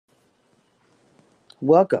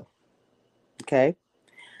Welcome, okay,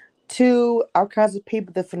 to our kinds of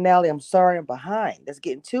people. The finale. I'm sorry I'm behind. Let's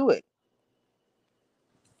get into it.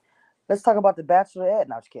 Let's talk about the Bachelorette.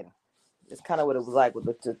 No, I'm just kidding. It's kind of what it was like with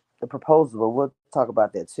the proposal, but we'll talk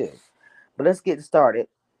about that too. But let's get started.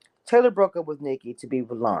 Taylor broke up with Nikki to be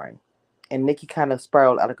with Lauren, and Nikki kind of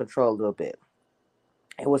spiraled out of control a little bit.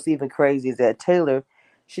 And what's even crazy is that Taylor,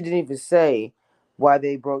 she didn't even say why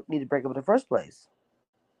they need to break up in the first place.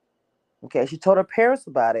 Okay, she told her parents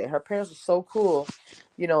about it. Her parents were so cool.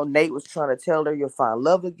 Nate was trying to tell her you'll find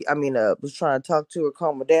love again. Was trying to talk to her,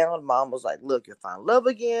 calm her down. Mom was like, "Look, you'll find love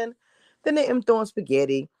again." Then they end throwing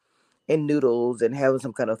spaghetti and noodles and having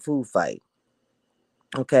some kind of food fight.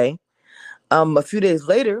 Okay. A few days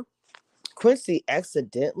later, Quincy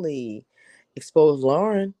accidentally exposed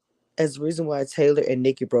Lauren as the reason why Taylor and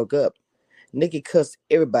Nikki broke up. Nikki cussed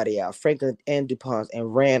everybody out, Franklin and DuPont,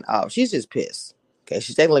 and ran off. She's just pissed. Okay,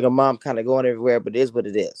 she's acting like a mom, kind of going everywhere, but it is what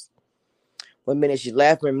it is. One minute she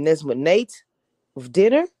laughed, reminiscing with Nate with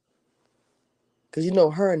dinner, because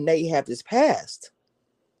her and Nate have this past,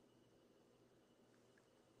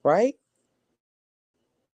 right?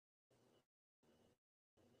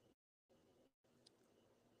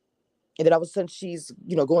 And then all of a sudden she's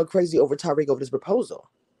going crazy over Tyreek over this proposal.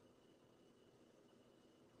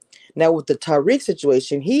 Now with the Tyreek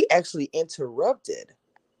situation, he actually interrupted.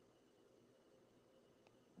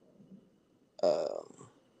 Um,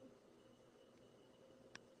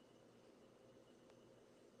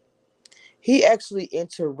 he actually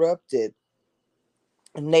interrupted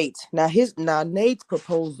Nate. Now Nate's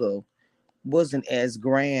proposal wasn't as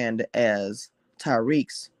grand as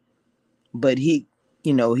Tyreek's, but he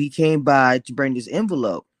came by to bring this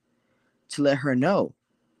envelope to let her know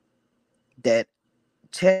that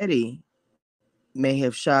Teddy may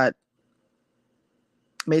have shot,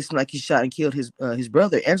 made it seem like he shot and killed his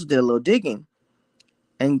brother. Angela did a little digging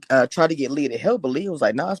and tried to get Leah to help, but Leah was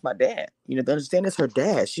like, "No, it's my dad. They understand it's her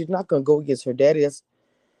dad. She's not gonna go against her daddy.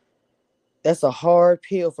 That's a hard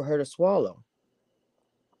pill for her to swallow."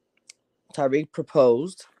 Tyreek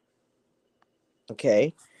proposed.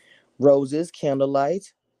 Okay, roses,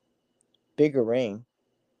 candlelight, bigger ring.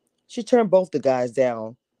 She turned both the guys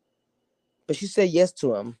down, but she said yes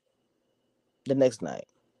to him the next night.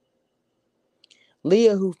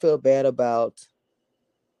 Leah, who felt bad about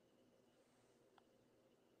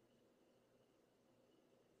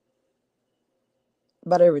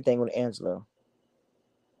everything with Angela.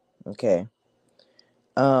 Okay.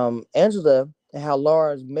 Angela and how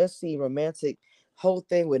Laura's messy romantic whole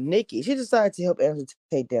thing with Nikki, she decided to help Angela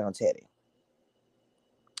take down Teddy.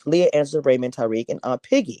 Leah, Angela, Raymond, Tyreek, and Aunt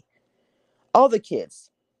Piggy. All the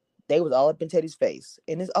kids, they was all up in Teddy's face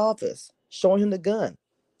in his office, showing him the gun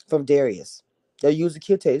from Darius. They used to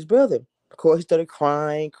kill Teddy's brother. Of course, he started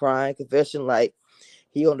crying, confession like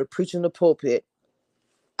he on the preaching in the pulpit.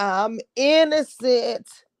 I'm innocent.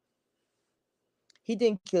 He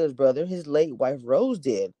didn't kill his brother. His late wife Rose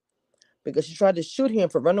did because she tried to shoot him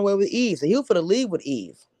for running away with Eve. So he was for the lead with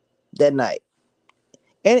Eve that night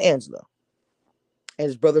and Angela. And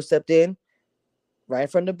his brother stepped in right in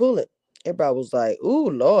front of the bullet. Everybody was like, "Ooh,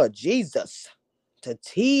 Lord Jesus." The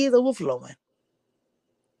tears overflowing.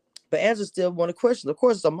 But Angela still wanted questions. Of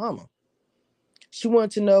course, it's her mama. She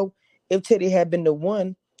wanted to know if Teddy had been the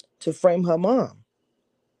one to frame her mom.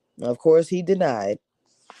 Now, of course, he denied.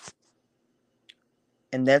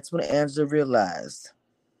 And that's when Angela realized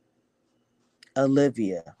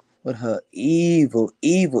Olivia, with her evil,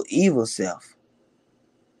 evil, evil self,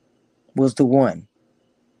 was the one.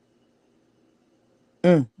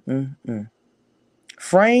 Mm, mm, mm.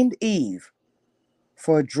 Framed Eve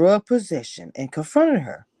for drug possession and confronted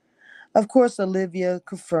her. Of course, Olivia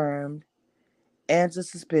confirmed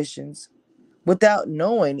Angela's suspicions without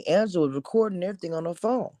knowing Angela was recording everything on her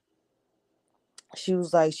phone. She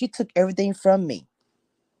was like, she took everything from me,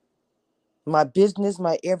 my business,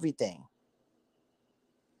 my everything.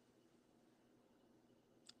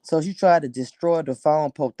 So she tried to destroy the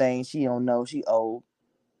phone poke thing. She don't know. She old.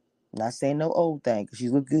 Not saying no old thing because she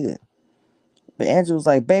look good. But Angela was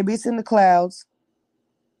like, baby, it's in the clouds.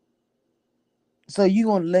 So you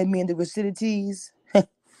gonna let me in the facilities?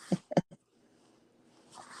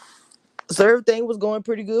 So everything was going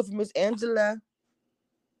pretty good for Miss Angela.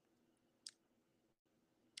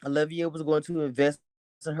 Olivia was going to invest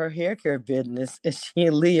in her hair care business, and she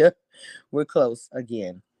and Leah were close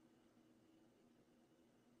again.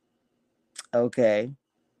 Okay.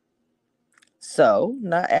 So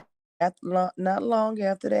not long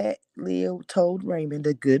after that, Leah told Raymond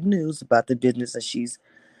the good news about the business and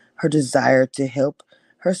her desire to help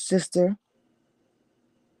her sister.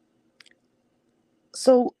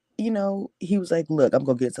 So he was like, look, I'm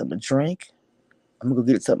going to get something to drink. I'm going to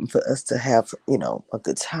go get something for us to have, a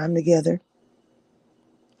good time together.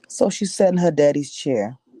 So she sat in her daddy's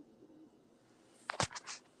chair.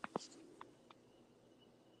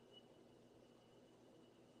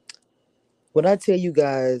 When I tell you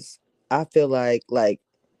guys, I feel like,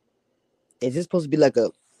 is this supposed to be like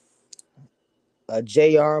a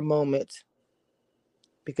JR moment?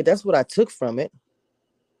 Because that's what I took from it.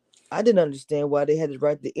 I didn't understand why they had to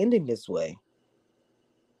write the ending this way.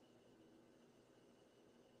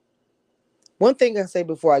 One thing I say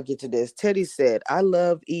before I get to this, Teddy said, I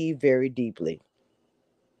love Eve very deeply.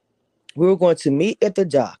 We were going to meet at the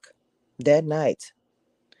dock that night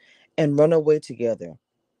and run away together.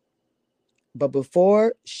 But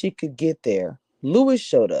before she could get there, Lewis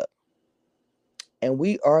showed up and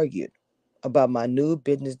we argued about my new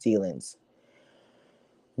business dealings.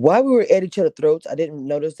 While we were at each other's throats, I didn't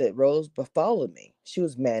notice that Rose followed me. She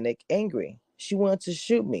was manic, angry. She wanted to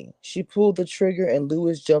shoot me. She pulled the trigger and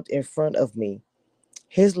Lewis jumped in front of me.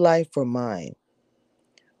 His life for mine.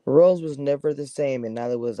 Rose was never the same and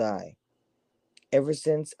neither was I. Ever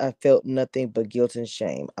since, I felt nothing but guilt and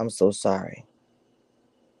shame. I'm so sorry.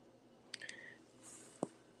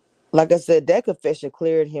 Like I said, that confession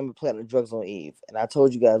cleared him of planting drugs on Eve. And I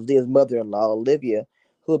told you guys, Leah's mother-in-law, Olivia,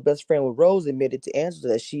 who was best friend with Rose, admitted to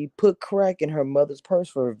Angela that she put crack in her mother's purse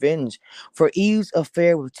for revenge for Eve's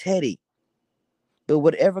affair with Teddy. But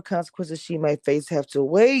whatever consequences she might face have to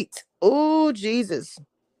wait. Oh, Jesus.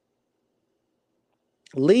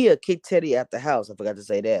 Leah kicked Teddy out the house. I forgot to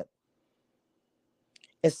say that.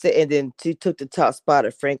 And then she took the top spot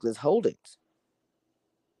at Franklin's Holdings.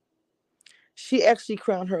 She actually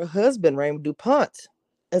crowned her husband, Raymond DuPont,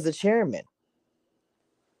 as the chairman.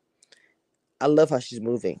 I love how she's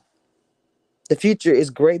moving. The future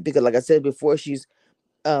is great because, like I said before, she's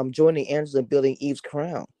joining Angela in building Eve's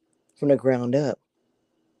crown from the ground up.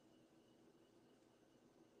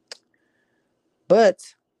 But,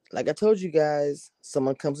 like I told you guys,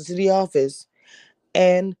 someone comes into the office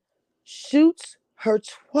and shoots her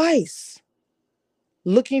twice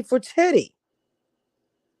looking for Teddy.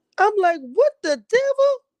 I'm like, what the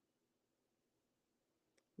devil?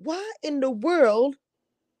 Why in the world?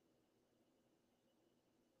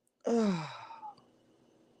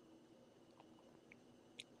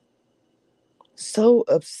 So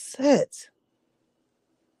upset.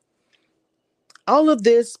 All of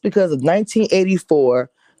this because of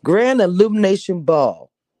 1984 Grand Illumination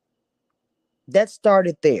Ball. That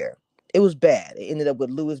started there. It was bad. It ended up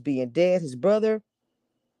with Lewis being dead, his brother,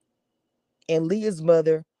 and Leah's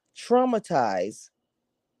mother traumatized,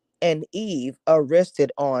 and Eve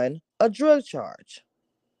arrested on a drug charge.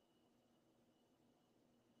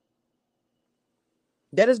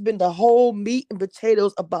 That has been the whole meat and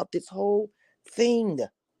potatoes about this whole thing,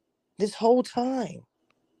 this whole time.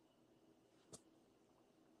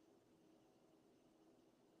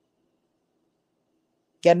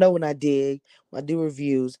 Y'all know when I dig, when I do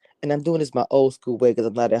reviews, and I'm doing this my old school way because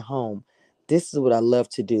I'm not at home. This is what I love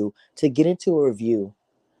to do, to get into a review,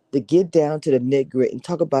 to get down to the nit grit and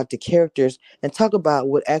talk about the characters and talk about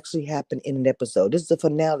what actually happened in an episode. This is the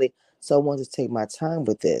finale, so I want to take my time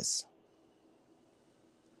with this.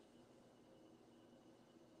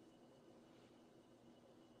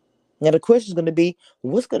 Now the question is going to be,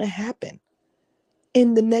 what's going to happen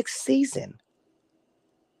in the next season?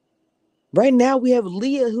 Right now we have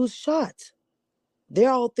Leah who's shot. They're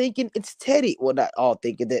all thinking it's Teddy. Well, not all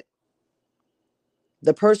thinking that.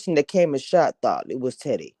 The person that came and shot thought it was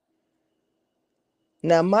Teddy.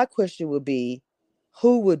 Now my question would be,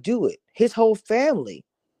 who would do it? His whole family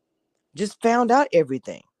just found out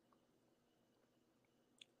everything.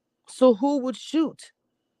 So who would shoot?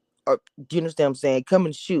 Or do you understand what I'm saying? Come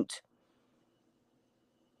and shoot.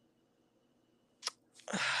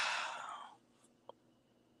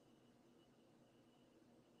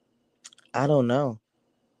 I don't know.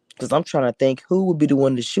 Because I'm trying to think who would be the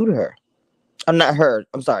one to shoot her. I'm not her.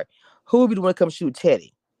 I'm sorry. Who would be the one to come shoot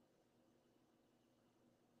Teddy?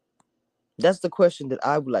 That's the question that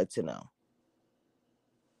I would like to know.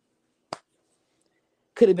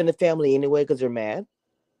 Could have been the family anyway because they're mad.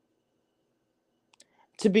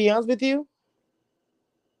 To be honest with you,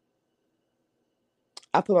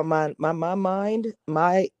 I put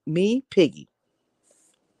Piggy.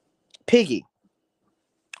 Piggy.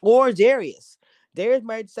 Or Darius. Darius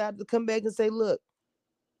might decide to come back and say, look,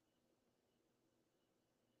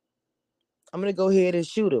 I'm gonna go ahead and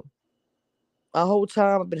shoot him. My whole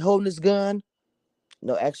time I've been holding this gun.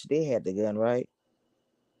 No, actually they had the gun, right?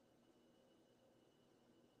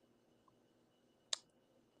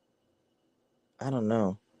 I don't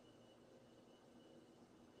know.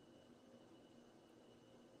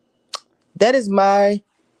 that is my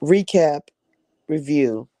recap,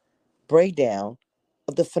 review, breakdown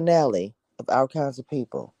of the finale of Our Kinds of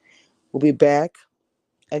People. We'll be back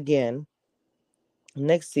again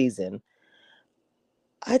next season.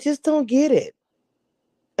 I just don't get it.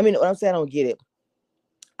 I mean, when I'm saying I don't get it,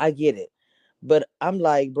 I get it. But I'm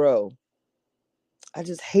like, bro, I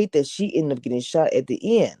just hate that she ended up getting shot at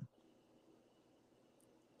the end.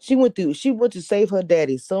 She went to save her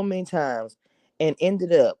daddy so many times and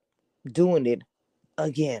ended up doing it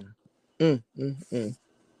again. Mm, mm, mm.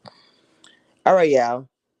 All right, y'all.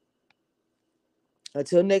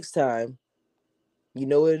 Until next time, you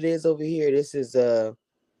know what it is over here. This is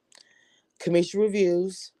Commission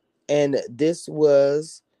Reviews. And this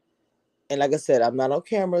was, and like I said, I'm not on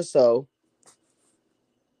camera, so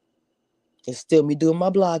it's still me doing my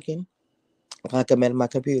blogging. Like I'm at my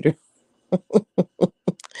computer.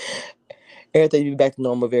 Everything will be back to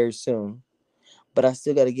normal very soon. But I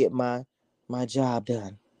still gotta get my job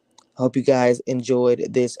done. Hope you guys enjoyed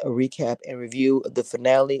this recap and review of the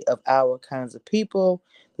finale of Our Kinds of People.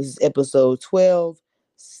 This is episode 12,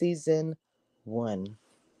 season 1.